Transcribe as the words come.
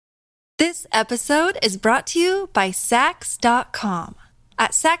This episode is brought to you by Sax.com.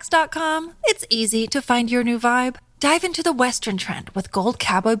 At Sax.com, it's easy to find your new vibe. Dive into the Western trend with gold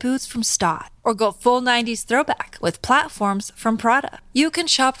cowboy boots from Stott, or go full 90s throwback with platforms from Prada. You can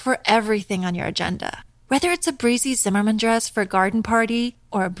shop for everything on your agenda, whether it's a breezy Zimmermann dress for a garden party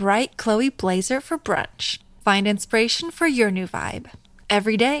or a bright Chloe blazer for brunch. Find inspiration for your new vibe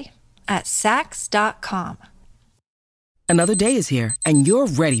every day at Sax.com. Another day is here, and you're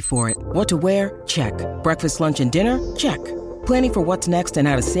ready for it. What to wear? Check. Breakfast, lunch, and dinner? Check. Planning for what's next and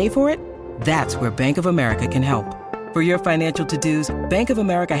how to save for it? That's where Bank of America can help. For your financial to-dos, Bank of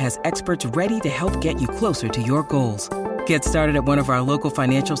America has experts ready to help get you closer to your goals. Get started at one of our local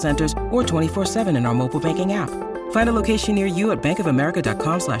financial centers or 24/7 in our mobile banking app. Find a location near you at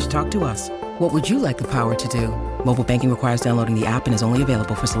bankofamerica.com/talktous. What would you like the power to do? Mobile banking requires downloading the app and is only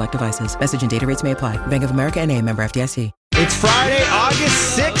available for select devices. Message and data rates may apply. Bank of America N.A., member FDIC. It's Friday,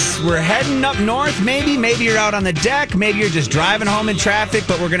 August 6th. We're heading up north. Maybe you're out on the deck. Maybe you're just driving home in traffic.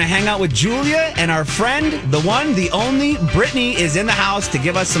 But we're going to hang out with Julia and our friend, the one, the only, Brittany, is in the house to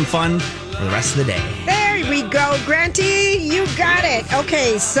give us some fun for the rest of the day. There we go, Granty. You got it.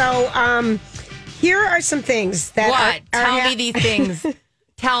 Okay, so here are some things that What? Tell me these things.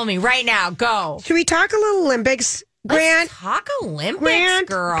 Tell me right now. Go. Should we talk a little Olympics, Grant? Let's talk Olympics, Grant,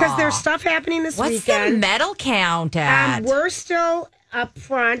 girl. because there's stuff happening this What's weekend. the medal count at? We're still up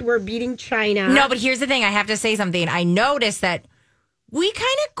front. We're beating China. No, but here's the thing. I have to say something. I noticed that we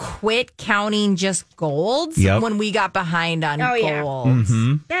kind of quit counting just golds when we got behind on golds. Yeah.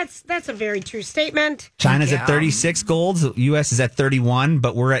 Mm-hmm. That's a very true statement. China's at 36 golds. U.S. is at 31,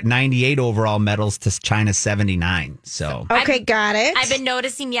 but we're at 98 overall medals to China's 79. So okay, got it. I've been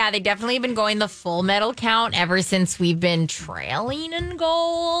noticing, they definitely have been going the full medal count ever since we've been trailing in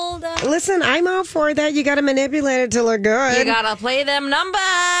gold. Listen, I'm all for that. You got to manipulate it to look good. You got to play them numbers.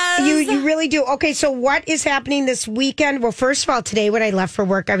 You really do. Okay, so what is happening this weekend? Well, first of all, today when I left for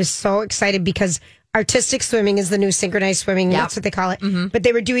work, I was so excited because artistic swimming is the new synchronized swimming. That's what they call it. Mm-hmm. But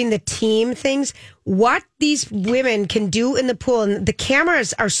they were doing the team things. What these women can do in the pool, and the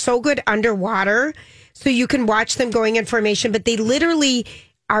cameras are so good underwater, so you can watch them going in formation, but they literally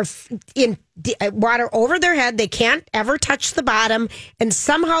are in water over their head. They can't ever touch the bottom. And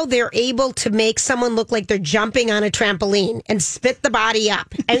somehow they're able to make someone look like they're jumping on a trampoline and spit the body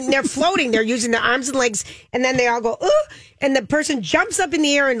up. And they're floating. They're using their arms and legs. And then they all go, ooh. And the person jumps up in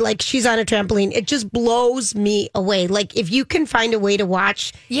the air and like she's on a trampoline. It just blows me away. Like if you can find a way to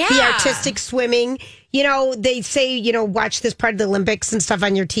watch the artistic swimming, they say, watch this part of the Olympics and stuff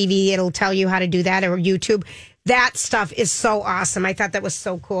on your TV. It'll tell you how to do that, or YouTube. That stuff is so awesome. I thought that was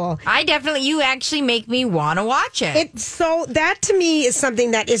so cool. You actually make me want to watch it. That to me is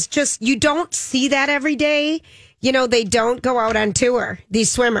something that is just, you don't see that every day. They don't go out on tour, these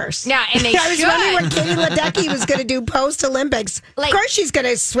swimmers. Yeah, and they I was wondering what Katie Ledecky was going to do post-Olympics. Of course she's going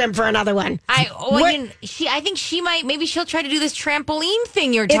to swim for another one. I think she might, maybe she'll try to do this trampoline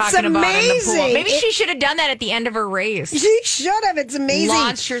thing you're talking about in the pool. Maybe she should have done that at the end of her race. She should have. It's amazing.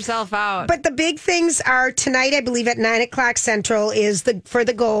 Launched herself out. But the big things are tonight, I believe at 9 o'clock Central is for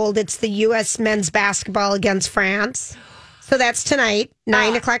the gold. It's the U.S. men's basketball against France. So that's tonight,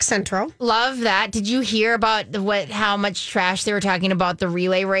 9 o'clock Central. Love that. Did you hear about how much trash they were talking about the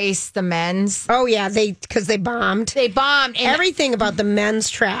relay race, the men's? Oh, yeah, because they bombed. They bombed. Everything about the men's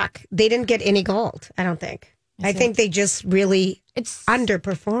track. They didn't get any gold, I don't think. I think they just really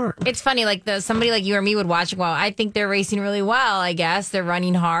underperformed. It's funny, like somebody like you or me would watch it. Well, I think they're racing really well, I guess. They're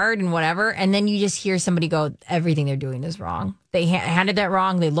running hard and whatever. And then you just hear somebody go, everything they're doing is wrong. They handed that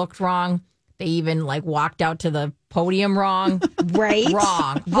wrong. They looked wrong. They even walked out to the podium wrong. Right.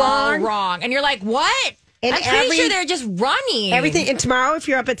 Wrong. All wrong. And you're like, what? And I'm pretty sure they're just running. Everything. And tomorrow, if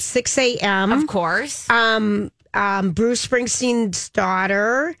you're up at 6 a.m. Of course. Bruce Springsteen's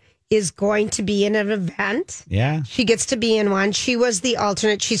daughter is going to be in an event. Yeah. She gets to be in one. She was the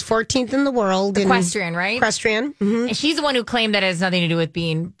alternate. She's 14th in the world. Equestrian, right? Equestrian. Mm-hmm. And she's the one who claimed that it has nothing to do with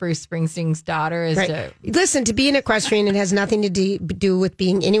being Bruce Springsteen's daughter. Listen, to be an equestrian, it has nothing to do with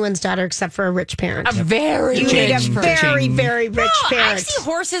being anyone's daughter except for a rich parent. A very You need a very, very rich parent. I see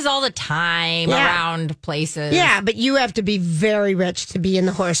horses all the time around places. Yeah, but you have to be very rich to be in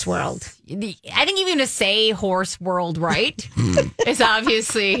the horse world. I think even to say horse world right is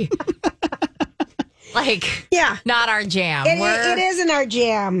obviously not our jam. It isn't our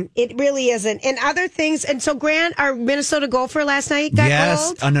jam. It really isn't. And other things. And so Grant, our Minnesota golfer last night got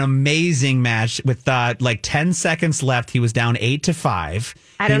gold. An amazing match with 10 seconds left. He was down 8-5.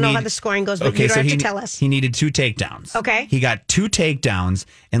 I don't know how the scoring goes, but you don't have to tell us. He needed 2 takedowns. Okay. He got 2 takedowns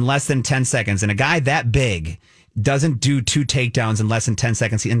in less than 10 seconds. And a guy that big doesn't do 2 takedowns in less than 10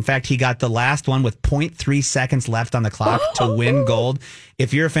 seconds. In fact, he got the last one with 0.3 seconds left on the clock to win gold.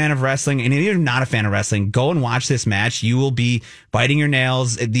 If you're a fan of wrestling, and if you're not a fan of wrestling, go and watch this match. You will be biting your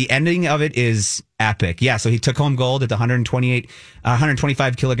nails. The ending of it is epic. Yeah, so he took home gold at the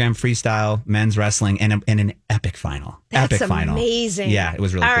 125 kilogram freestyle men's wrestling and an epic final. That's epic final. Amazing. Yeah, it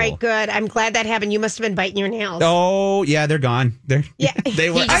was really cool. All right, good. I'm glad that happened. You must have been biting your nails. Oh, yeah, they're gone. They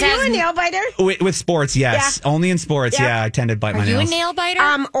were. Are you a nail biter? With sports, yes. Yeah. Only in sports, yeah. I tend to bite my nails. Are you a nail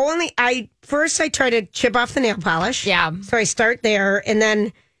biter? First I try to chip off the nail polish. Yeah. So I start there, and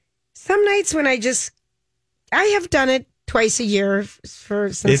then some nights when I have done it twice a year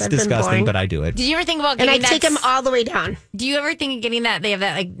since it's I've been disgusting, born. but I do it. Did you ever think about And getting I take them all the way down. Do you ever think of getting that? They have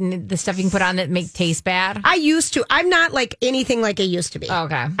that, like, the stuff you can put on that make taste bad? I used to. I'm not like anything like I used to be. Oh,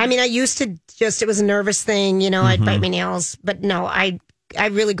 okay. I mean, I used to it was a nervous thing, I'd bite my nails. But no, I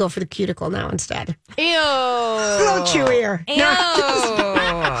really go for the cuticle now instead. Ew. A little chewier. Ew.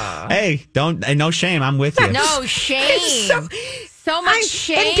 Hey, no shame. I'm with you. No shame. So much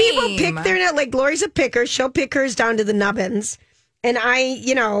shame. And people pick their nails. Like Lori's a picker. She'll pick hers down to the nubbins. And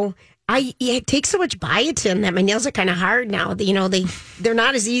it takes so much biotin that my nails are kind of hard now. They're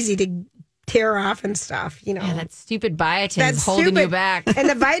not as easy to tear off and stuff. Yeah, that stupid biotin is holding you back. And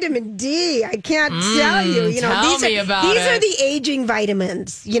the vitamin D, I can't tell you. Tell me about it. These are the aging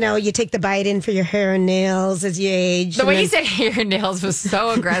vitamins. You take the biotin for your hair and nails as you age. The way you said hair and nails was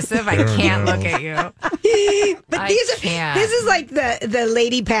so aggressive. I can't look at you. But this is like the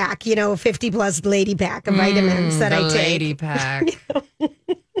lady pack, 50 plus lady pack of vitamins that I take. Lady pack.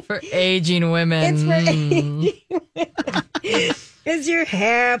 For aging women. It's for aging women. As your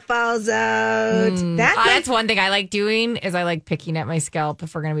hair falls out. That's one thing I like doing is I like picking at my scalp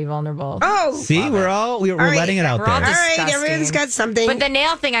if we're going to be vulnerable. Oh. See, we're letting it out We're there. all All right, disgusting. everyone's got something. But the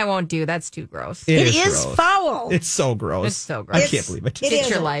nail thing I won't do. That's too gross. It is gross. foul. It's so gross. It's so gross. I can't believe it. Get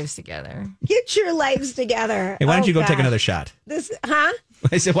your lives together. Get your lives together. Hey, why don't you go gosh. take another shot?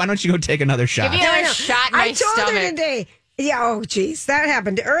 I said, why don't you go take another shot? Give me another shot in my I told stomach. her today. Yeah, oh, geez. That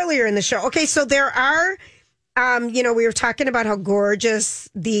happened earlier in the show. Okay, so there are, we were talking about how gorgeous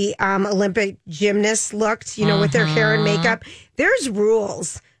the Olympic gymnasts looked, with their hair and makeup. There's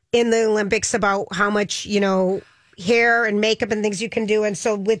rules in the Olympics about how much, hair and makeup and things you can do. And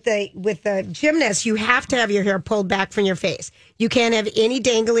so with the gymnasts, you have to have your hair pulled back from your face. You can't have any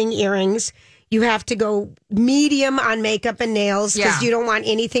dangling earrings. You have to go medium on makeup and nails because you don't want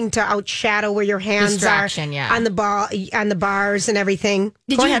anything to outshadow where your hands are on the bars and everything.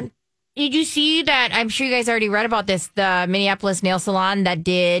 Go ahead. Did you see that? I'm sure you guys already read about this. The Minneapolis nail salon that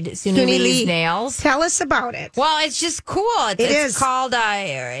did Suni Lee's nails. Tell us about it. Well, it's just cool. It's called.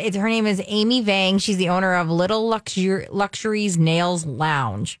 Her name is Amy Vang. She's the owner of Little Luxuries Nails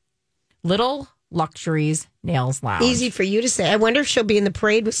Lounge. Little Luxuries Nails Lounge. Easy for you to say. I wonder if she'll be in the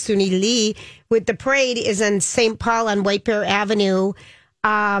parade with Suni Lee. The parade is in St. Paul on White Bear Avenue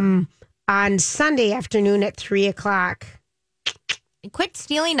on Sunday afternoon at 3:00. Quit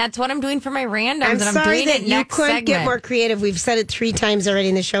stealing. That's what I'm doing for my randoms. I'm sorry that you couldn't get more creative. We've said it 3 times already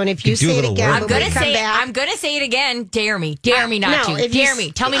in the show, and if you say it again, I'm gonna say it again. Dare me not to. Dare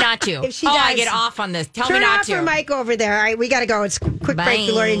me. Tell me not to. If she does, I get off on this. Tell me not to. Turn off her mic over there. All right, we got to go. It's quick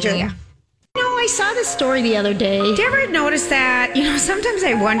break. Lori and Julia. I saw this story the other day. Did you ever notice that? Sometimes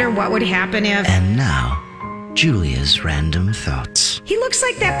I wonder what would happen if... And now, Julia's random thoughts. He looks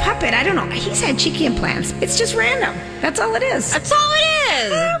like that puppet. I don't know. He's had cheeky implants. It's just random. That's all it is. That's all it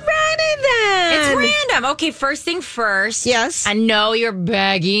is. All righty then. It's random. Okay, first thing first. Yes. I know you're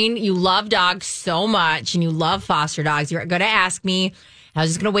begging. You love dogs so much and you love foster dogs. You're going to ask me. I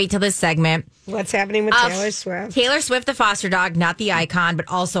was just going to wait till this segment. What's happening with Taylor Swift? Taylor Swift, the foster dog, not the icon, but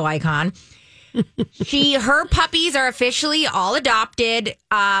also icon. Her puppies are officially all adopted.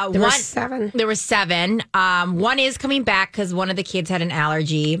 There were 7. There were 7. One is coming back because one of the kids had an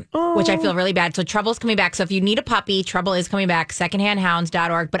allergy, which I feel really bad. So Trouble's coming back. So if you need a puppy, Trouble is coming back.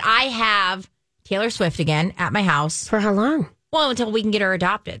 Secondhandhounds.org. But I have Taylor Swift again at my house. For how long? Well, until we can get her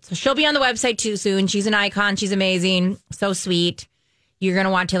adopted. So she'll be on the website too soon. She's an icon. She's amazing. So sweet. You're going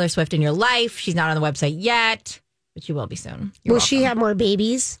to want Taylor Swift in your life. She's not on the website yet, but she will be soon. Will she have more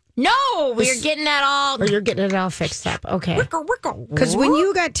babies? No, we're getting that all. Or you're getting it all fixed up. Okay. Because when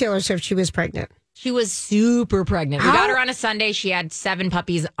you got Taylor Swift, she was pregnant. She was super pregnant. We got her on a Sunday. She had 7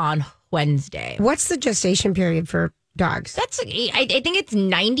 puppies on Wednesday. What's the gestation period for dogs? I think it's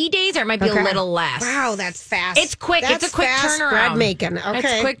 90 days, or it might be a little less. Wow, that's fast. It's quick. It's a quick turnaround. Bread making. Okay.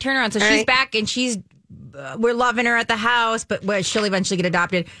 It's a quick turnaround. So she's back, and we're loving her at the house, but she'll eventually get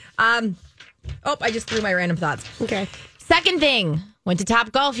adopted. I just threw my random thoughts. Okay. Second thing, went to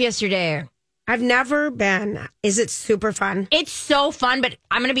Top Golf yesterday. I've never been. Is it super fun? It's so fun, but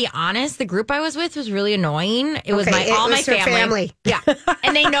I'm going to be honest. The group I was with was really annoying. It was Okay, all it my was her family. Yeah.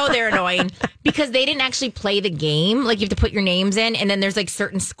 And they know they're annoying because they didn't actually play the game. Like you have to put your names in and then there's like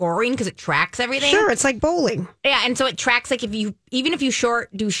certain scoring because it tracks everything. Sure, it's like bowling. Yeah. And so it tracks like even if you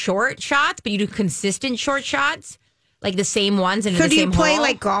do short shots, but you do consistent short shots, like the same ones and So the do you same play hole.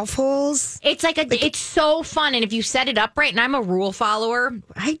 like golf holes? It's it's so fun. And if you set it up right, and I'm a rule follower.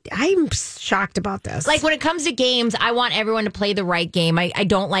 I'm shocked about this. Like when it comes to games, I want everyone to play the right game. I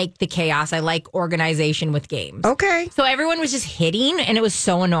don't like the chaos. I like organization with games. Okay. So everyone was just hitting, and it was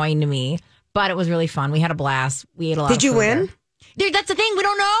so annoying to me. But it was really fun. We had a blast. We ate a lot. Did you food win? there. Dude, that's the thing. We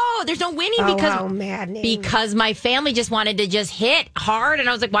don't know. There's no winning how maddening. because my family just wanted to just hit hard, and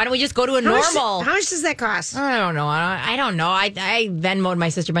I was like, why don't we just go to a normal? How much does that cost? I don't know. I don't know. I Venmo'd my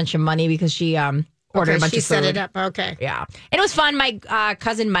sister a bunch of money because she ordered a bunch of food. She set it up. Okay. Yeah. And it was fun. My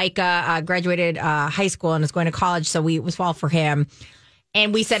cousin Micah graduated high school and is going to college, so it was all for him.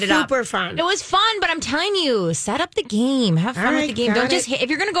 And we set it up. Super fun. It was fun, but I'm telling you, set up the game. Have fun with the game. Don't just hit. If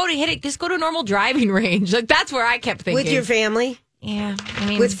you're going to go to hit it, just go to a normal driving range. Like that's where I kept thinking. With your family? Yeah. I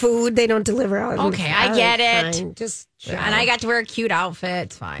mean, with food, they don't deliver out. Okay, I get it. Fine. Just and I got to wear a cute outfit.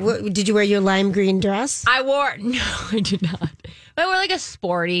 It's fine. Did you wear your lime green dress? I wore no, I did not. But I wore like a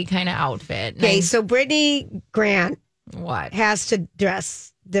sporty kind of outfit. Okay, so Brittany Grant has to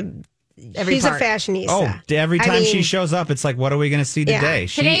dress she's part. a fashionista. Oh, every time she shows up, it's like, what are we going to see today? Yeah.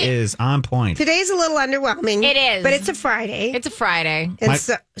 She is on point. Today's a little underwhelming. It is. But it's a Friday. It's a Friday. And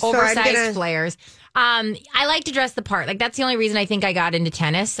so oversized flares. I like to dress the part. Like that's the only reason I think I got into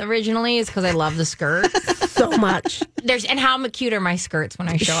tennis originally is because I love the skirt so much. And how cute are my skirts when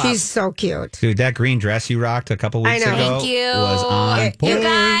I show up? She's so cute, dude. That green dress you rocked a couple weeks ago Thank you. was on point. You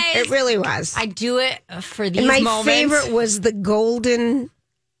guys, it really was. I do it for these and my moments. favorite was the golden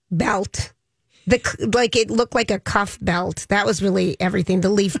belt. It looked like a cuff belt. That was really everything. The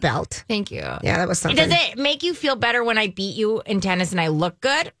leaf belt. Thank you. Yeah, that was something. Does it make you feel better when I beat you in tennis and I look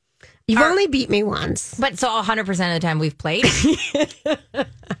good? You've only beat me once. But so 100% of the time we've played?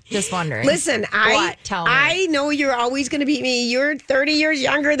 Just wondering. Listen, Tell me. I know you're always going to beat me. You're 30 years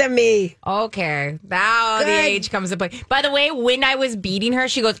younger than me. Okay. Now the age comes into play. By the way, when I was beating her,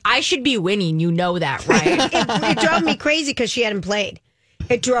 she goes, I should be winning. You know that, right? It drove me crazy because she hadn't played.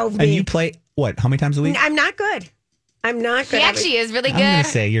 It drove me. And you play, what, how many times a week? I'm not good. I'm not good. She actually is really good. I'm going to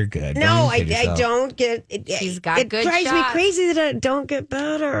say you're good. No, I don't get it. She's got good shots. It drives me shots. crazy that I don't get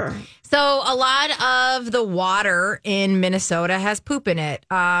better. So a lot of the water in Minnesota has poop in it.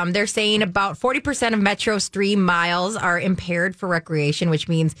 They're saying about 40% of Metro stream miles are impaired for recreation, which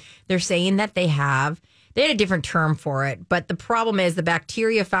means they're saying that they had a different term for it. But the problem is the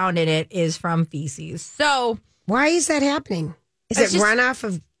bacteria found in it is from feces. So why is that happening? Is it runoff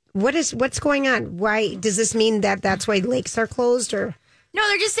of what's going on? Why does this mean that's why lakes are closed or? No,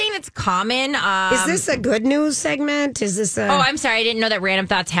 they're just saying it's common. Is this a good news segment? Is this a... Oh, I'm sorry. I didn't know that random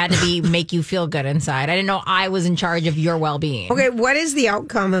thoughts had to make you feel good inside. I didn't know I was in charge of your well-being. Okay, what is the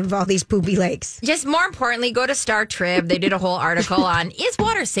outcome of all these poopy lakes? Just more importantly, go to Star Trib. They did a whole article on, is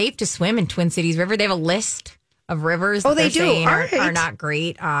water safe to swim in Twin Cities River? They have a list of rivers that they they're saying do. are not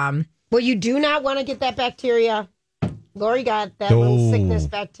great. Well, you do not want to get that bacteria. Lori got that little sickness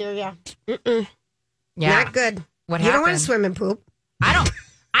bacteria. Yeah. Not good. What you happened? don't want to swim in poop. I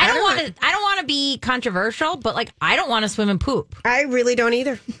don't want to be controversial, but like I don't want to swim in poop. I really don't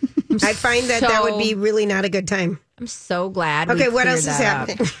either. I find that would be really not a good time. I'm so glad. Okay, what else is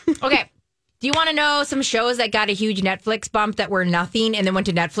happening? Okay. Do you want to know some shows that got a huge Netflix bump that were nothing and then went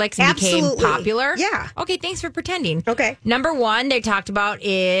to Netflix and became popular? Yeah. Okay, thanks for pretending. Okay. Number one they talked about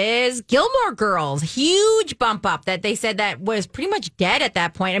is Gilmore Girls. Huge bump up that they said that was pretty much dead at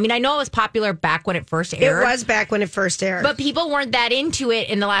that point. I mean, I know it was popular back when it first aired. It was back when it first aired. But people weren't that into it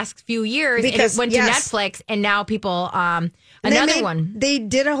in the last few years. Because, and it went to Netflix and now people, one. They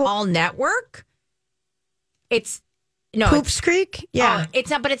did a whole... All Network. No, Poops Creek? Yeah. It's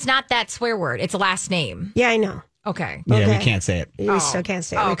not, but it's not that swear word. It's a last name. Yeah, I know. Okay. Yeah, we can't say it. We still can't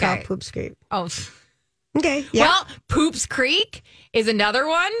say it. We call it Poops Creek. Oh. Okay. Yeah. Well, Poops Creek is another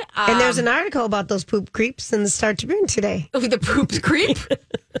one. And there's an article about those poop creeps in the Star Tribune today. The Poops Creep?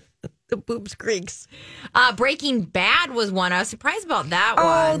 The Poops Creeks. Breaking Bad was one. I was surprised about that one.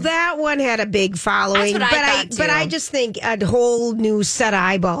 Oh, that one had a big following. That's what I thought, too. But I just think a whole new set of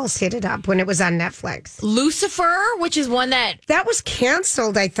eyeballs hit it up when it was on Netflix. Lucifer, which is one that was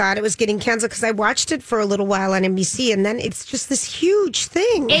canceled. I thought it was getting canceled because I watched it for a little while on NBC, and then it's just this huge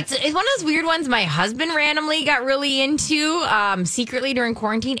thing. It's one of those weird ones my husband randomly got really into secretly during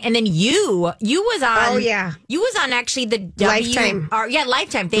quarantine, and then you was on. Oh yeah, you was on actually the Lifetime.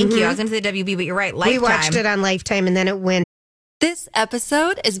 Lifetime. Thank you. I was going to say WB, but you're right. Lifetime. We watched it on Lifetime, and then it went. This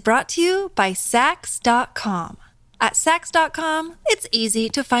episode is brought to you by Sax.com. At Sax.com, it's easy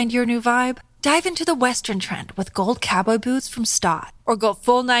to find your new vibe. Dive into the Western trend with gold cowboy boots from Stott, or go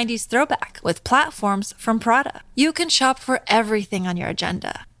full 90s throwback with platforms from Prada. You can shop for everything on your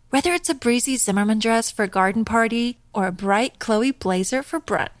agenda, whether it's a breezy Zimmermann dress for a garden party or a bright Chloe blazer for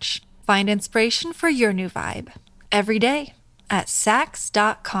brunch. Find inspiration for your new vibe every day at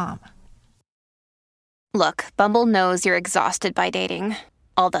Sax.com. Look, Bumble knows you're exhausted by dating.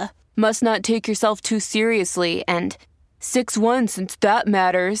 All the must not take yourself too seriously and 6'1" since that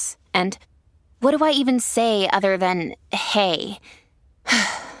matters. And what do I even say other than hey?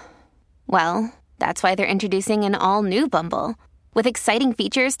 Well, that's why they're introducing an all-new Bumble with exciting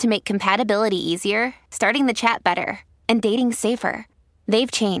features to make compatibility easier, starting the chat better, and dating safer.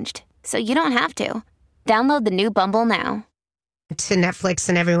 They've changed, so you don't have to. Download the new Bumble now. To Netflix,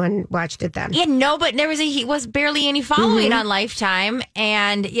 and everyone watched it then. Yeah, no, but he was barely any following on Lifetime,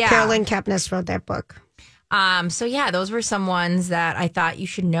 and yeah, Carolyn Kepnes wrote that book. So yeah, those were some ones that I thought you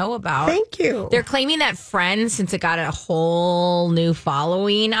should know about. Thank you. They're claiming that Friends, since it got a whole new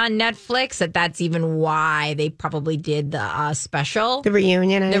following on Netflix, that's even why they probably did the special, the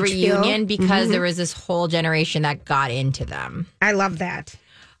reunion, on the HBO. reunion, because there was this whole generation that got into them. I love that.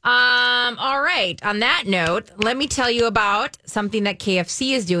 All right. On that note, let me tell you about something that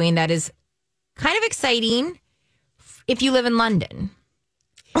KFC is doing that is kind of exciting if you live in London.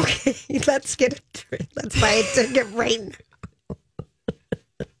 Okay, let's get it. Let's buy a ticket right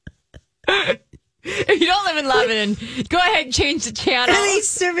now. If you don't live in Lebanon, go ahead and change the channel. Are they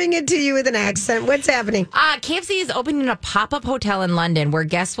serving it to you with an accent? What's happening? KFC is opening a pop-up hotel in London where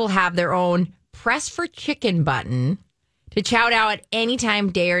guests will have their own press for chicken button to chow down at any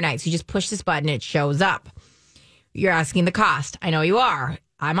time, day or night. So you just push this button, it shows up. You're asking the cost. I know you are.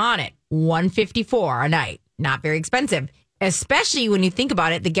 I'm on it. $154 a night. Not very expensive. Especially when you think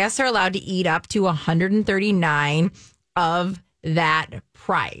about it, the guests are allowed to eat up to 139 of that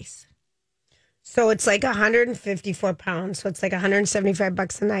price. So it's like 154 pounds. So it's like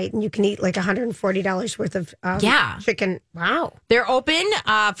 $175 a night, and you can eat like $140 worth of chicken. Wow. They're open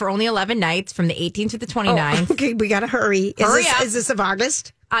for only 11 nights from the 18th to the 29th. Oh, okay, we got to hurry. Hurry up. Is this of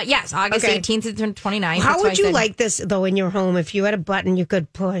August? Yes, August 18th to the 29th. How would you like this, though, in your home if you had a button you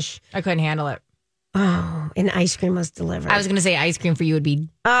could push? I couldn't handle it. Oh, and ice cream was delivered. I was going to say ice cream for you would be...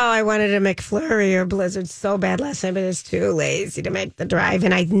 Oh, I wanted a McFlurry or Blizzard so bad last night, but it's too lazy to make the drive.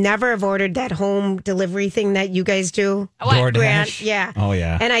 And I never have ordered that home delivery thing that you guys do. DoorDash? Grant, yeah. Oh,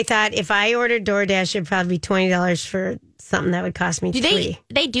 yeah. And I thought if I ordered DoorDash, it'd probably be $20 for something that would cost me $3.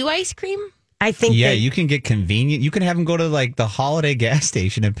 They do ice cream? I think you can get convenient. You can have them go to like the Holiday gas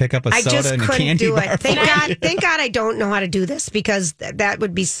station and pick up a soda and a candy bar. Thank God I don't know how to do this because that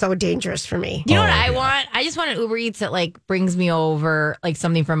would be so dangerous for me. You know what I want? I just want an Uber Eats that like brings me over like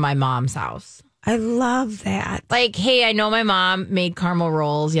something from my mom's house. I love that. Like, hey, I know my mom made caramel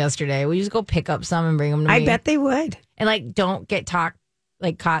rolls yesterday. Will you just go pick up some and bring them to me? I bet they would. And like, don't get caught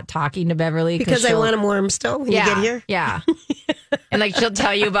talking to Beverly because I want them warm still when you get here. Yeah. And like she'll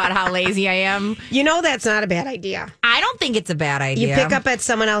tell you about how lazy I am. You know that's not a bad idea. I don't think it's a bad idea. You pick up at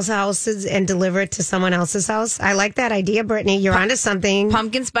someone else's houses and deliver it to someone else's house. I like that idea, Brittany. You're onto something.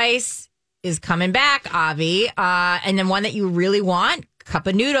 Pumpkin spice is coming back, Avi. And then one that you really want, cup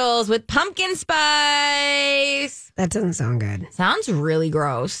of noodles with pumpkin spice. That doesn't sound good. Sounds really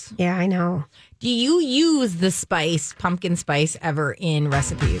gross. Yeah, I know. Do you use the pumpkin spice, ever in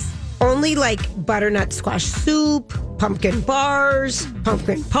recipes? Only like butternut squash soup, pumpkin bars,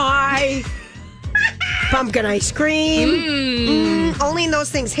 pumpkin pie, pumpkin ice cream. Only in those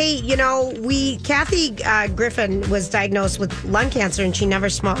things. Hey, you know, Kathy Griffin was diagnosed with lung cancer and she never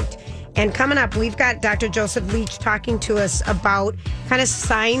smoked. And coming up, we've got Dr. Joseph Leach talking to us about kind of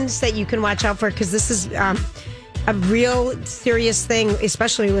signs that you can watch out for because this is a real serious thing,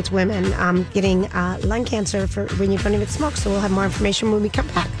 especially with women getting lung cancer for when you don't even smoke. So we'll have more information when we come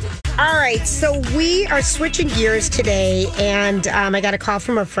back. All right, so we are switching gears today, and I got a call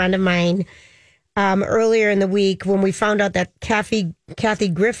from a friend of mine earlier in the week when we found out that Kathy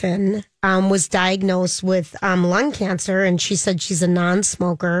Griffin was diagnosed with lung cancer, and she said she's a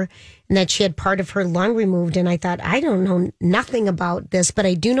non-smoker and that she had part of her lung removed. And I thought, I don't know nothing about this, but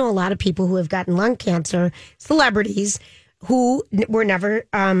I do know a lot of people who have gotten lung cancer, celebrities who were never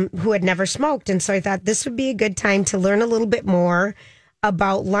who had never smoked. And so I thought this would be a good time to learn a little bit more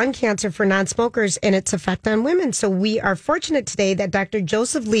about lung cancer for non-smokers and its effect on women. So we are fortunate today that Dr.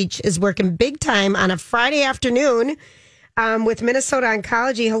 Joseph Leach is working big time on a Friday afternoon with Minnesota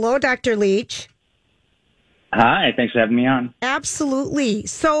Oncology. Hello, Dr. Leach. Hi, thanks for having me on. Absolutely.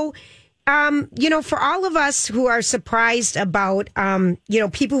 So, for all of us who are surprised about,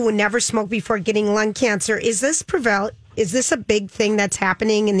 people who never smoked before getting lung cancer, is this a big thing that's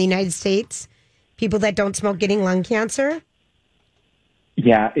happening in the United States? People that don't smoke getting lung cancer?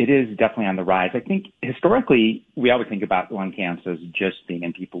 Yeah, it is definitely on the rise. I think historically, we always think about lung cancer as just being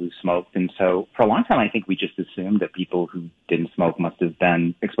in people who smoked. And so for a long time, I think we just assumed that people who didn't smoke must have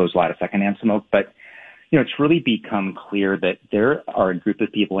been exposed to a lot of secondhand smoke. But, it's really become clear that there are a group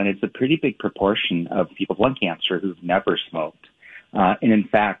of people, and it's a pretty big proportion of people with lung cancer who've never smoked. And in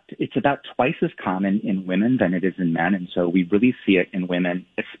fact, it's about twice as common in women than it is in men. And so we really see it in women,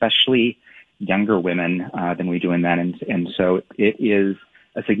 especially younger women than we do in men. And so it is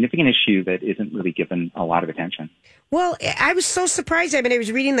a significant issue that isn't really given a lot of attention. Well, I was so surprised. I was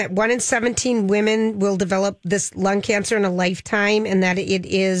reading that 1 in 17 women will develop this lung cancer in a lifetime, and that it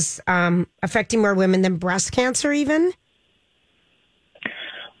is affecting more women than breast cancer even.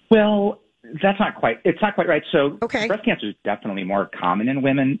 Well, it's not quite right. So okay. Breast cancer is definitely more common in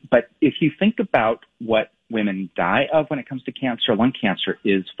women. But if you think about what women die of when it comes to cancer, lung cancer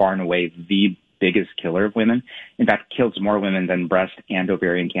is far and away the biggest killer of women. In fact, kills more women than breast and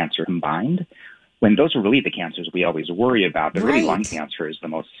ovarian cancer combined, when those are really the cancers we always worry about. But really, lung cancer is the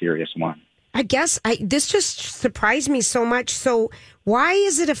most serious one. I guess this just surprised me so much. So why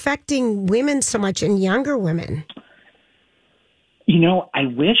is it affecting women so much and younger women? I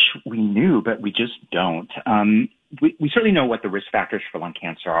wish we knew, but we just don't. We certainly know what the risk factors for lung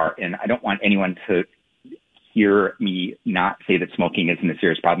cancer are, and I don't want anyone to hear me not say that smoking isn't a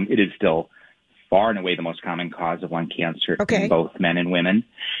serious problem. It is still far and away the most common cause of lung cancer in both men and women.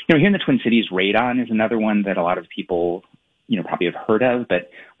 Here in the Twin Cities, radon is another one that a lot of people, probably have heard of, but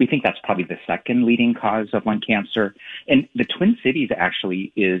we think that's probably the second leading cause of lung cancer. And the Twin Cities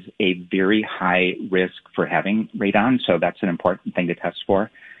actually is a very high risk for having radon, so that's an important thing to test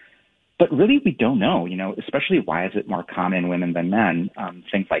for. But really, we don't know, especially why is it more common in women than men?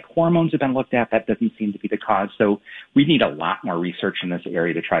 Things like hormones have been looked at. That doesn't seem to be the cause. So we need a lot more research in this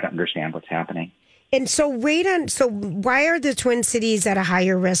area to try to understand what's happening. And so why are the Twin Cities at a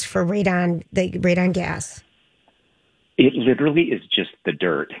higher risk for radon gas? It literally is just the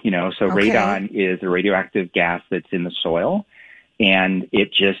dirt, So radon is a radioactive gas that's in the soil, and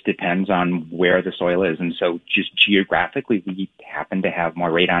it just depends on where the soil is. And so just geographically, we happen to have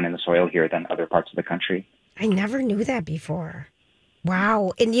more radon in the soil here than other parts of the country. I never knew that before.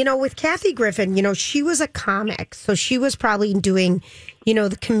 Wow. And, with Kathy Griffin, she was a comic. So she was probably doing,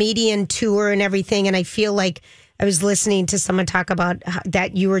 the comedian tour and everything. And I feel like I was listening to someone talk about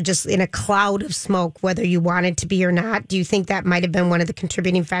that you were just in a cloud of smoke, whether you wanted to be or not. Do you think that might have been one of the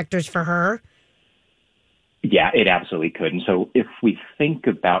contributing factors for her? Yeah, it absolutely could. And so if we think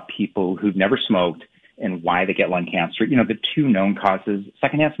about people who've never smoked and why they get lung cancer, the two known causes,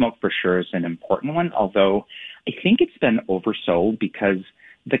 secondhand smoke for sure is an important one, although I think it's been oversold because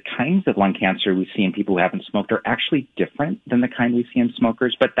the kinds of lung cancer we see in people who haven't smoked are actually different than the kind we see in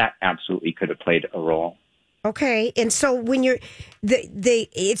smokers, but that absolutely could have played a role. Okay. And so when you're,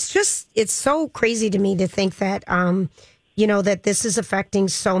 it's so crazy to me to think that, that this is affecting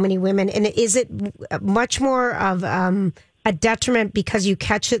so many women. And is it much more of a detriment because you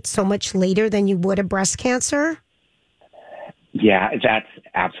catch it so much later than you would a breast cancer? Yeah, that's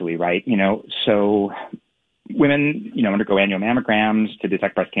absolutely right. So women, undergo annual mammograms to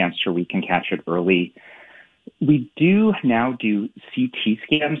detect breast cancer. We can catch it early. We do now do CT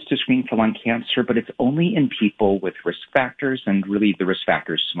scans to screen for lung cancer, but it's only in people with risk factors, and really the risk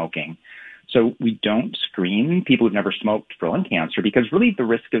factor is smoking. So we don't screen people who've never smoked for lung cancer because really the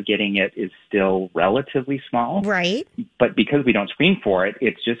risk of getting it is still relatively small. Right. But because we don't screen for it,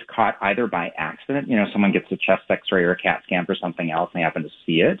 it's just caught either by accident. Someone gets a chest x-ray or a CAT scan for something else and they happen to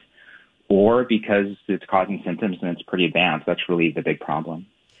see it, or because it's causing symptoms and it's pretty advanced. That's really the big problem.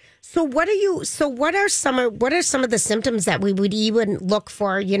 So what are some of the symptoms that we would even look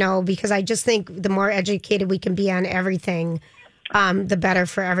for, because I just think the more educated we can be on everything, the better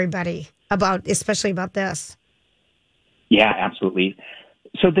for everybody especially about this. Yeah, absolutely.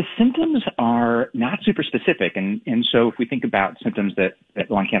 So the symptoms are not super specific. And so if we think about symptoms that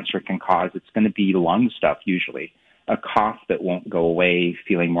lung cancer can cause, it's going to be lung stuff usually. A cough that won't go away,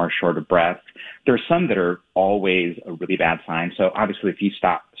 feeling more short of breath. There are some that are always a really bad sign. So obviously if you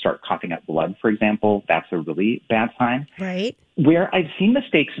start coughing up blood, for example, that's a really bad sign. Right. Where I've seen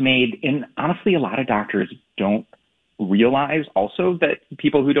mistakes made, and honestly a lot of doctors don't realize also that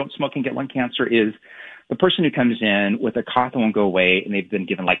people who don't smoke and get lung cancer, is the person who comes in with a cough that won't go away and they've been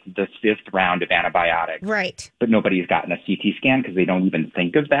given like the 5th round of antibiotics. Right. But nobody's gotten a CT scan because they don't even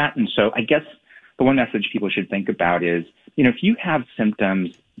think of that. And so I guess the one message people should think about is, if you have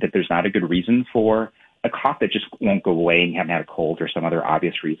symptoms that there's not a good reason for, a cough that just won't go away and you haven't had a cold or some other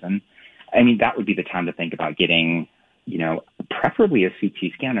obvious reason, that would be the time to think about getting, preferably a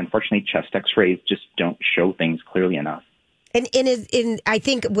CT scan. Unfortunately, chest x-rays just don't show things clearly enough. And I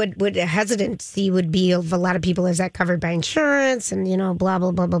think what a hesitancy would be of a lot of people is that covered by insurance and, blah,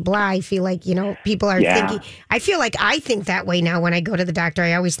 blah, blah, blah, blah. I feel like, people are thinking, I feel like I think that way now when I go to the doctor.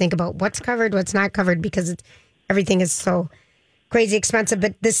 I always think about what's covered, what's not covered, because everything is so crazy expensive.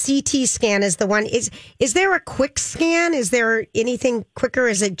 But the CT scan is the one. Is there a quick scan? Is there anything quicker?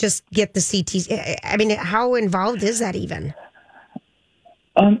 Is it just get the CT? I mean, how involved is that even?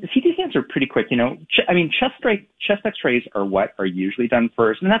 CT scans are pretty quick. Chest x-rays are what are usually done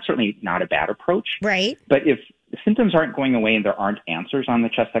first, and that's certainly not a bad approach. Right. But if symptoms aren't going away and there aren't answers on the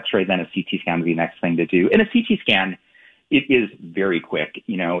chest x-ray, then a CT scan would be the next thing to do. And a CT scan, it is very quick.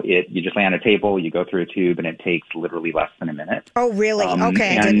 You just lay on a table, you go through a tube, and it takes literally less than a minute. Oh, really?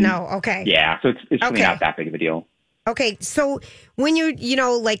 Okay, I didn't know. Okay. Yeah, so it's really not that big of a deal. Okay, so when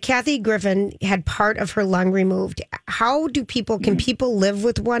like Kathy Griffin had part of her lung removed, how do can people live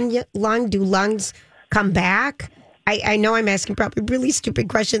with one lung? Do lungs come back? I know I'm asking probably really stupid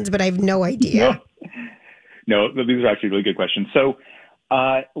questions, but I have no idea. No, these are actually really good questions. So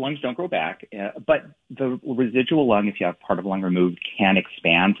lungs don't grow back, but the residual lung, if you have part of a lung removed, can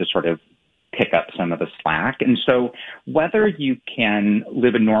expand to sort of pick up some of the slack. And so whether you can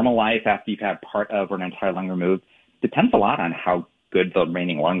live a normal life after you've had part of or an entire lung removed depends a lot on how good the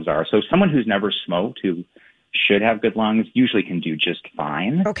remaining lungs are. So someone who's never smoked, who should have good lungs, usually can do just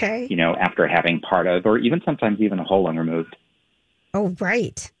fine. Okay. After having part of, or sometimes even a whole lung removed. Oh,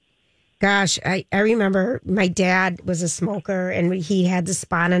 right. Gosh, I remember my dad was a smoker and he had the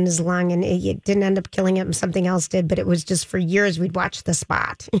spot on his lung and it didn't end up killing him. Something else did, but it was just for years we'd watch the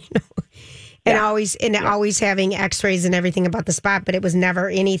spot, and always having x-rays and everything about the spot, but it was never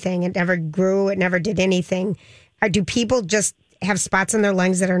anything. It never grew. It never did anything. Do people just have spots in their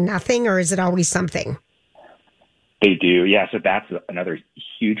lungs that are nothing, or is it always something? They do, yeah. So that's another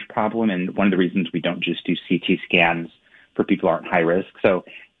huge problem, and one of the reasons we don't just do CT scans for people who aren't high risk. So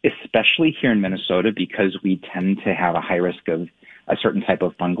especially here in Minnesota, because we tend to have a high risk of a certain type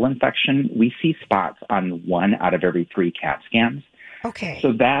of fungal infection, we see spots on 1 out of every 3 CAT scans. Okay.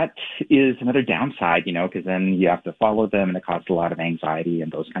 So that is another downside, because then you have to follow them and it causes a lot of anxiety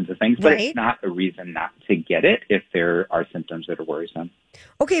and those kinds of things. But It's not a reason not to get it if there are symptoms that are worrisome.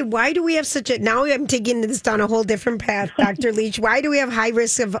 Okay, why do we have now I'm taking this down a whole different path, Dr. Leach. Why do we have high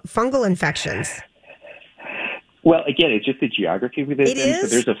risk of fungal infections? Well, again, it's just the geography we live in. Is? So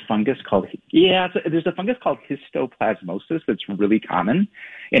there's a fungus called histoplasmosis that's really common,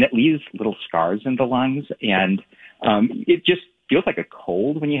 and it leaves little scars in the lungs, and it just feels like a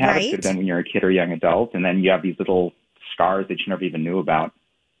cold when you have it, but then when you're a kid or young adult, and then you have these little scars that you never even knew about.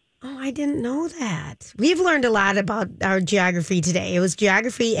 Oh, I didn't know that. We've learned a lot about our geography today. It was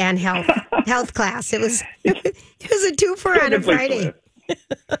geography and health class. It was a 2-for on a Friday.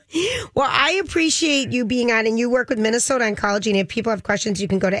 Well, I appreciate you being on, and you work with Minnesota Oncology, and if people have questions, you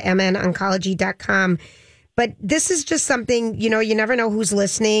can go to mnoncology.com. But this is just something, you never know who's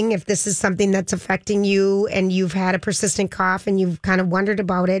listening. If this is something that's affecting you and you've had a persistent cough and you've kind of wondered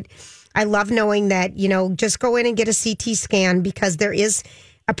about it, I love knowing that, just go in and get a CT scan, because there is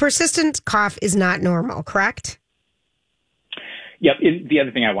a persistent cough is not normal, correct? Yep. The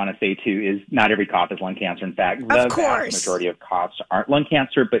other thing I want to say, too, is not every cough is lung cancer. In fact, the vast majority of coughs aren't lung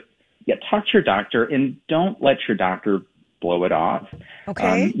cancer. But talk to your doctor and don't let your doctor blow it off.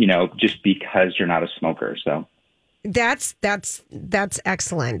 Okay. Just because you're not a smoker. So that's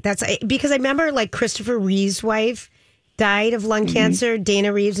excellent. That's because I remember like Christopher Reeve's wife died of lung cancer,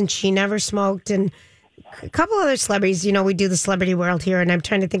 Dana Reeves, and she never smoked. And a couple other celebrities, we do the celebrity world here, and I'm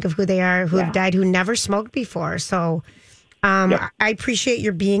trying to think of who they are who have died who never smoked before. So I appreciate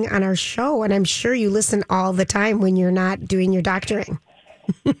your being on our show, and I'm sure you listen all the time when you're not doing your doctoring.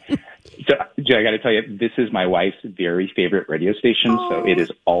 So, Joe, I got to tell you, this is my wife's very favorite radio station, so it is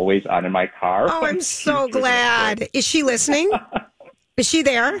always on in my car. Oh, I'm so glad. Is she listening? Is she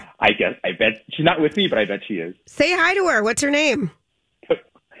there? I bet she's not with me, but I bet she is. Say hi to her. What's her name?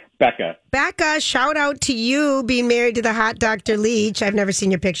 Becca, shout out to you being married to the hot Dr. Leach. I've never seen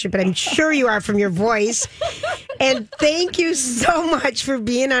your picture, but I'm sure you are from your voice. And thank you so much for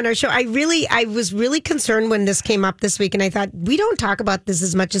being on our show. I was really concerned when this came up this week, and I thought, we don't talk about this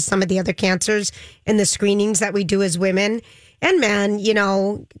as much as some of the other cancers and the screenings that we do as women and men,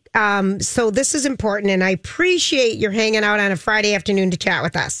 so this is important, and I appreciate your hanging out on a Friday afternoon to chat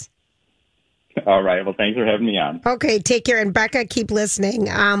with us. All right. Well, thanks for having me on. Okay, take care. And Becca, keep listening.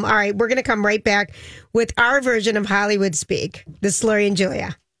 All right, we're going to come right back with our version of Hollywood Speak. This is Lori and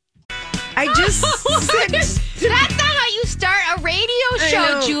Julia. I just That's not how you start a radio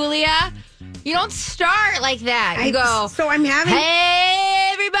show, Julia. You don't start like that. You go, so I'm having... Hey,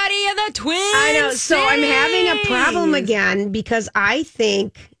 everybody in the Twin I know. So I'm having a Cities. problem again because I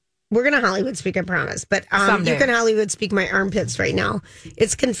think... We're going to Hollywood Speak, I promise. But you can Hollywood Speak my armpits right now.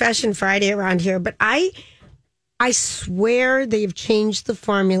 It's Confession Friday around here. But I swear they've changed the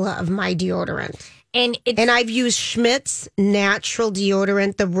formula of my deodorant. And I've used Schmidt's natural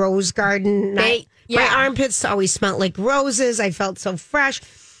deodorant, the Rose Garden. My armpits always smelled like roses. I felt so fresh.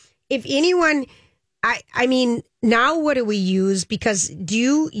 If anyone... I mean, now what do we use? Because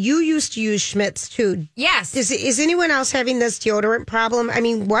you used to use Schmidt's too. Yes. Is anyone else having this deodorant problem? I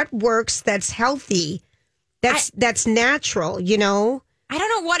mean, what works that's healthy, that's natural, you know? I don't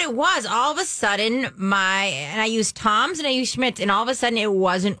know what it was. All of a sudden, I used Tom's and I used Schmidt's, and all of a sudden it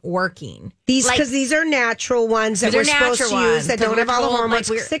wasn't working. Because these are natural ones that we're supposed to use that don't have all the hormones.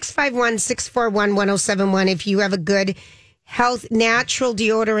 651-641-1071 if you have a good natural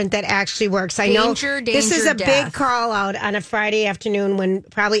deodorant that actually works. I know this is a big call out on a Friday afternoon when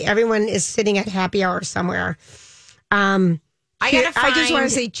probably everyone is sitting at happy hour somewhere. I just want to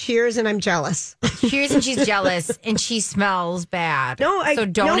say cheers, and I'm jealous. Cheers, and she's jealous, and she smells bad. So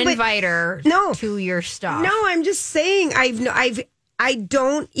don't invite her to your stuff. No, I'm just saying I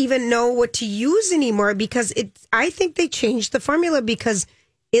don't even know what to use anymore because I think they changed the formula because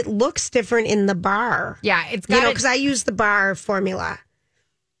it looks different in the bar. Yeah, it's got because I use the bar formula.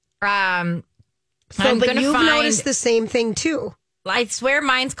 But you've noticed the same thing too. I swear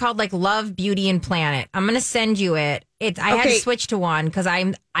mine's called like Love, Beauty, and Planet. I'm going to send you it. I had to switch to one because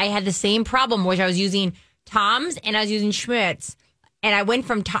I had the same problem, which I was using Tom's and I was using Schmidt's. And I went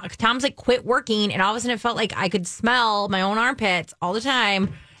from Tom's like quit working, and all of a sudden it felt like I could smell my own armpits all the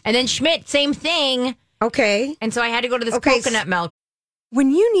time. And then Schmidt, same thing. Okay. And so I had to go to this coconut milk.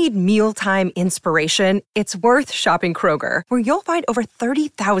 When you need mealtime inspiration, it's worth shopping Kroger, where you'll find over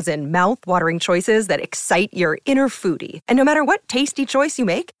 30,000 mouth-watering choices that excite your inner foodie. And no matter what tasty choice you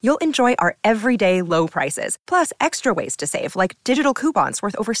make, you'll enjoy our everyday low prices, plus extra ways to save, like digital coupons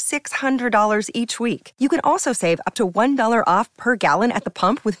worth over $600 each week. You can also save up to $1 off per gallon at the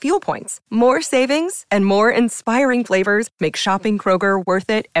pump with fuel points. More savings and more inspiring flavors make shopping Kroger worth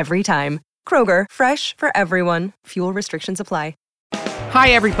it every time. Kroger, fresh for everyone. Fuel restrictions apply.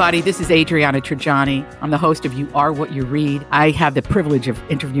 Hi, everybody. This is Adriana Trajani. I'm the host of You Are What You Read. I have the privilege of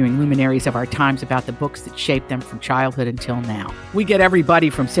interviewing luminaries of our times about the books that shaped them from childhood until now. We get everybody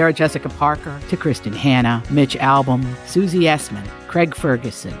from Sarah Jessica Parker to Kristen Hanna, Mitch Albom, Susie Essman, Craig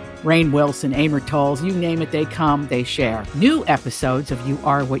Ferguson, Rainn Wilson, Amor Tolls, you name it, they come, they share. New episodes of You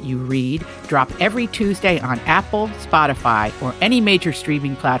Are What You Read drop every Tuesday on Apple, Spotify, or any major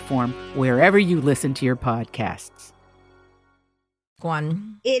streaming platform wherever you listen to your podcasts.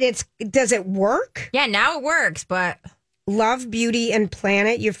 One. Does it work? Yeah, now it works, but Love, Beauty, and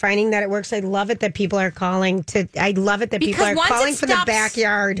Planet. You're finding that it works. I love it that people are calling for the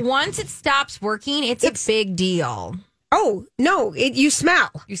backyard. Once it stops working, it's a big deal. Oh, no, you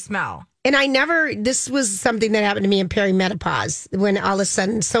smell. You smell. And this was something that happened to me in perimenopause when all of a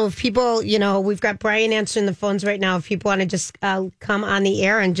sudden, so if people, we've got Brian answering the phones right now. If people want to just come on the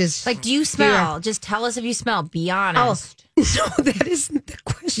air and just. Like, do you smell? Just tell us if you smell. Be honest. No, that isn't the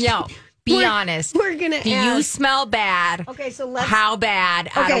question. No, be honest. We're going to Do you smell bad? Okay, so How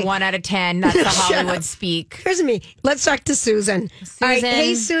bad? Out of 1 out of 10. That's the Hollywood speak. Here's me. Let's talk to Susan. All right,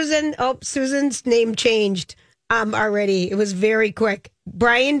 hey, Susan. Oh, Susan's name changed already. It was very quick.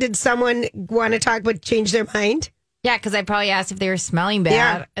 Brian, did someone want to talk but change their mind? Yeah, because I probably asked if they were smelling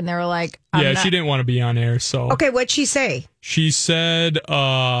bad, and they were like, she didn't want to be on air, so. Okay, what'd she say? She said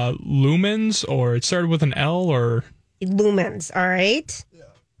lumens, or it started with an L, or. Lumens, all right. Yeah.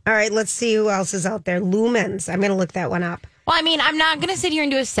 All right, let's see who else is out there. Lumens. I'm going to look that one up. Well, I mean, I'm not going to sit here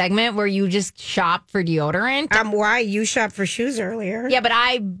and do a segment where you just shop for deodorant. Why? You shopped for shoes earlier. Yeah, but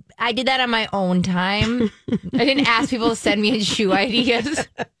I did that on my own time. I didn't ask people to send me shoe ideas.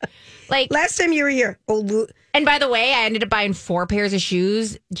 Like last time you were here. And by the way, I ended up buying 4 pairs of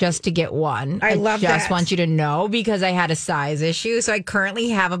shoes just to get one. I love that. Just want you to know because I had a size issue. So I currently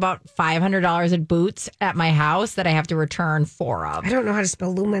have about $500 in boots at my house that I have to return 4 of. I don't know how to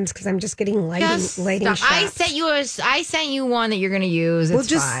spell lumens because I'm just getting lighting shots. I sent you one that you're going to use.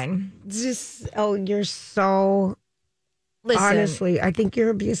 It's fine. You're so. Listen, honestly, I think you're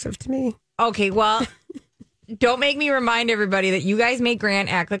abusive to me. Okay, well, don't make me remind everybody that you guys make Grant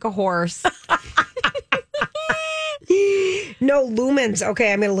act like a horse. No, lumens.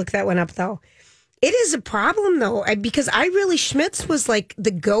 Okay, I'm going to look that one up, though. It is a problem though, because I really Schmidt's was like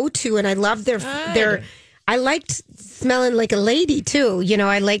the go-to, and I love their. I liked smelling like a lady too. You know,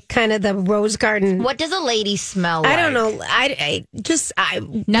 I like kind of the rose garden. What does a lady smell like? I don't know.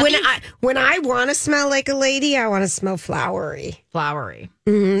 When I want to smell like a lady, I want to smell flowery.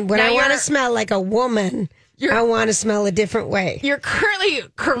 Mm-hmm. When I want to smell like a woman, I want to smell a different way. You're currently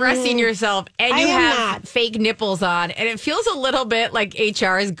caressing yourself, and you have fake nipples on, and it feels a little bit like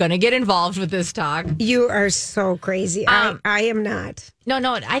HR is going to get involved with this talk. You are so crazy. I am not. No,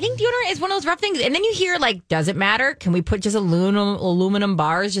 I think deodorant is one of those rough things. And then you hear, like, does it matter? Can we put just aluminum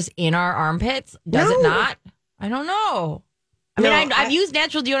bars just in our armpits? Does it not? I don't know. I mean, I've used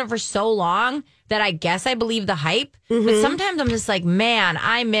natural deodorant for so long that I guess I believe the hype. Mm-hmm. But sometimes I'm just like, man,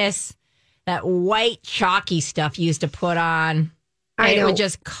 I miss that white chalky stuff you used to put on. And it would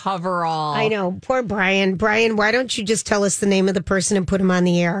just cover all. I know. Poor Brian. Brian, why don't you just tell us the name of the person and put him on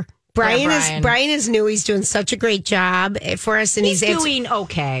the air? Brian is new. He's doing such a great job for us, and he's doing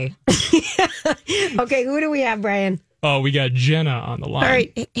okay. Okay, who do we have, Brian? Oh, we got Jenna on the line. All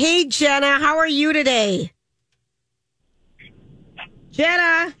right. Hey, Jenna, how are you today?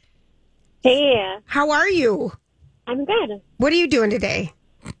 Jenna. Hey. How are you? I'm good. What are you doing today?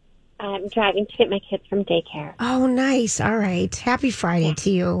 I'm driving to get my kids from daycare. Oh, nice. All right. Happy Friday to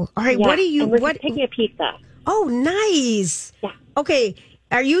you. All right. Yeah. What are you? And we're taking a pizza. Oh, nice. Yeah. Okay.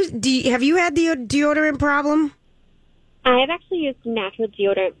 Have you had the deodorant problem? I have actually used natural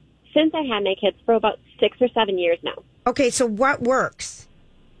deodorant since I had my kids for about 6 or 7 years now. Okay. So what works?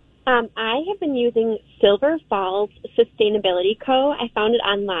 I have been using Silver Falls Sustainability Co. I found it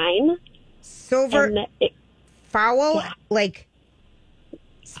online. Fowl? Yeah. Like,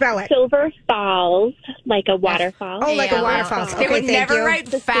 spell it. Silver Falls, like a waterfall. Oh, like a waterfall. They would never write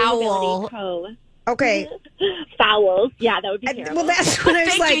foul. Co. Okay. Fowls. Yeah, that would be terrible. Well, that's what I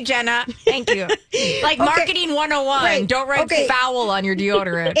was Thank you, Jenna. Thank you. Like marketing 101. Right. Don't write foul on your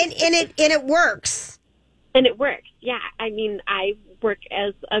deodorant. And it works. And it works. Yeah. I mean, I work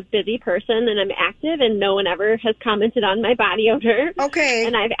as a busy person and I'm active, and no one ever has commented on my body odor. Okay.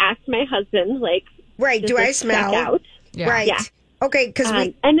 And I've asked my husband, like, right, do I smell? Out? Yeah. Right. Yeah. Okay, because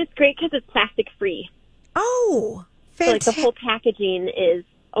and it's great because it's plastic free. Oh, fantastic. So, like, the whole packaging is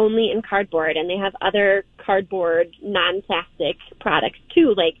only in cardboard, and they have other cardboard non-plastic products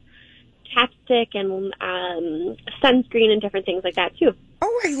too, like chapstick and sunscreen and different things like that too.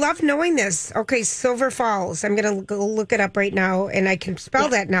 Oh, I love knowing this. Okay, Silver Falls. I'm going to go look it up right now, and I can spell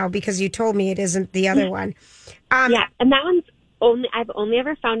that now because you told me it isn't the other one. Yeah, and that one's I've only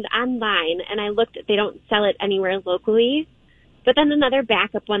ever found it online, and I looked. They don't sell it anywhere locally. But then another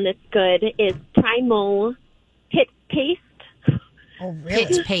backup one that's good is Primal Pit Paste. Oh, really?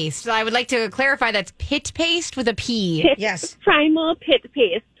 Pit paste. So I would like to clarify that's pit paste with a P. Yes. Primal Pit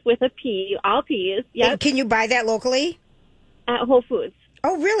Paste with a P. All P's. Yeah. Can you buy that locally? At Whole Foods.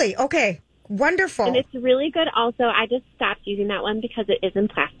 Oh, really? Okay. Wonderful. And it's really good. Also, I just stopped using that one because it is in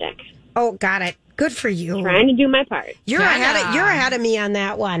plastic. Oh, got it. Good for you. Trying to do my part. You're ahead of me on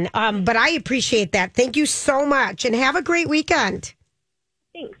that one. But I appreciate that. Thank you so much, and have a great weekend.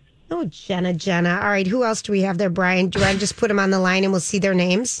 Thanks. Oh, Jenna. All right, who else do we have there, Brian? Do I just put them on the line and we'll see their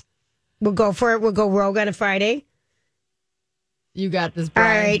names? We'll go for it. We'll go rogue on a Friday. You got this,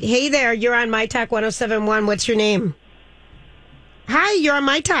 Brian. All right. Hey there. You're on My Talk 107.1. What's your name? Hi, you're on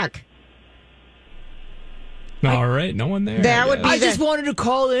My Talk. All right. No one there. That would be I just wanted to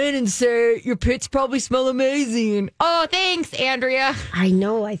call in and say your pits probably smell amazing. Oh, thanks, Andrea. I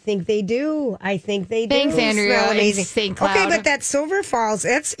know. I think they do. Thanks, Andrea. Smell amazing. St. Cloud. Okay, but that Silver Falls,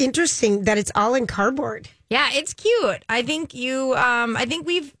 that's interesting that it's all in cardboard. Yeah, it's cute. I think you. I think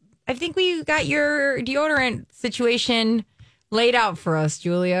we got your deodorant situation laid out for us,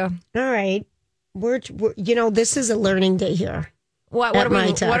 Julia. All right. We're this is a learning day here. What are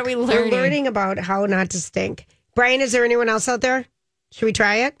we learning? We're learning about how not to stink. Brian, is there anyone else out there? Should we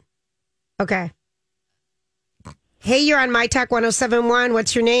try it? Okay. Hey, you're on My Talk 107.1.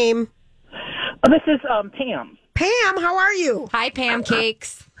 What's your name? This is Pam. Pam, how are you? Hi, Pam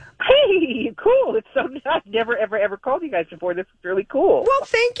Cakes. Hey, cool. It's so nice. I've never, ever called you guys before. This is really cool. Well,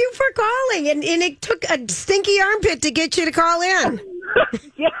 thank you for calling. And it took a stinky armpit to get you to call in.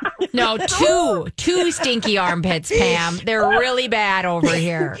 Yeah. No, two stinky armpits, Pam. They're really bad over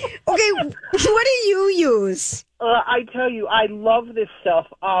here. Okay, what do you use? I tell you, I love this stuff.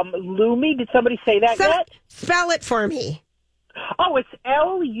 Lumi, did somebody say that yet? Spell it for me. Oh, it's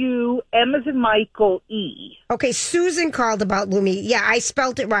L-U, M as in Michael, E. Okay, Susan called about Lumi. Yeah, I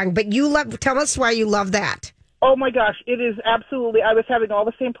spelled it wrong, but tell us why you love that. Oh my gosh, it is absolutely. I was having all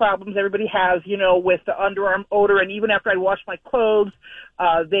the same problems everybody has, with the underarm odor. And even after I washed my clothes,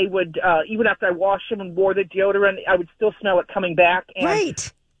 they would, even after I washed them and wore the deodorant, I would still smell it coming back. And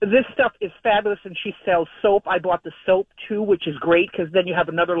right. This stuff is fabulous, and she sells soap. I bought the soap too, which is great because then you have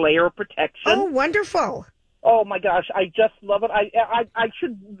another layer of protection. Oh, wonderful. Oh my gosh, I just love it. I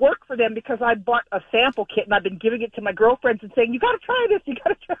should work for them because I bought a sample kit and I've been giving it to my girlfriends and saying, you got to try this, you got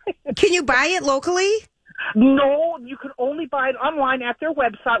to try it. Can you buy it locally? No, you can only buy it online at their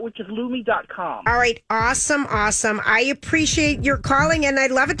website, which is Lumi.com. All right, awesome. I appreciate your calling, and I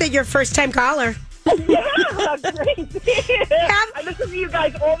love it that you're a first-time caller. Yeah, great. I listen to you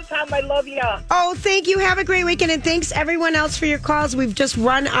guys all the time. I love you. Oh, thank you. Have a great weekend, and thanks everyone else for your calls. We've just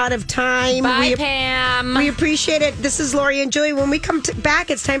run out of time. Bye, Pam. We appreciate it. This is Lori and Julie. When we come back,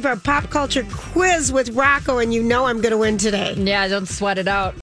 it's time for a pop culture quiz with Rocco, and I'm going to win today. Yeah, don't sweat it out.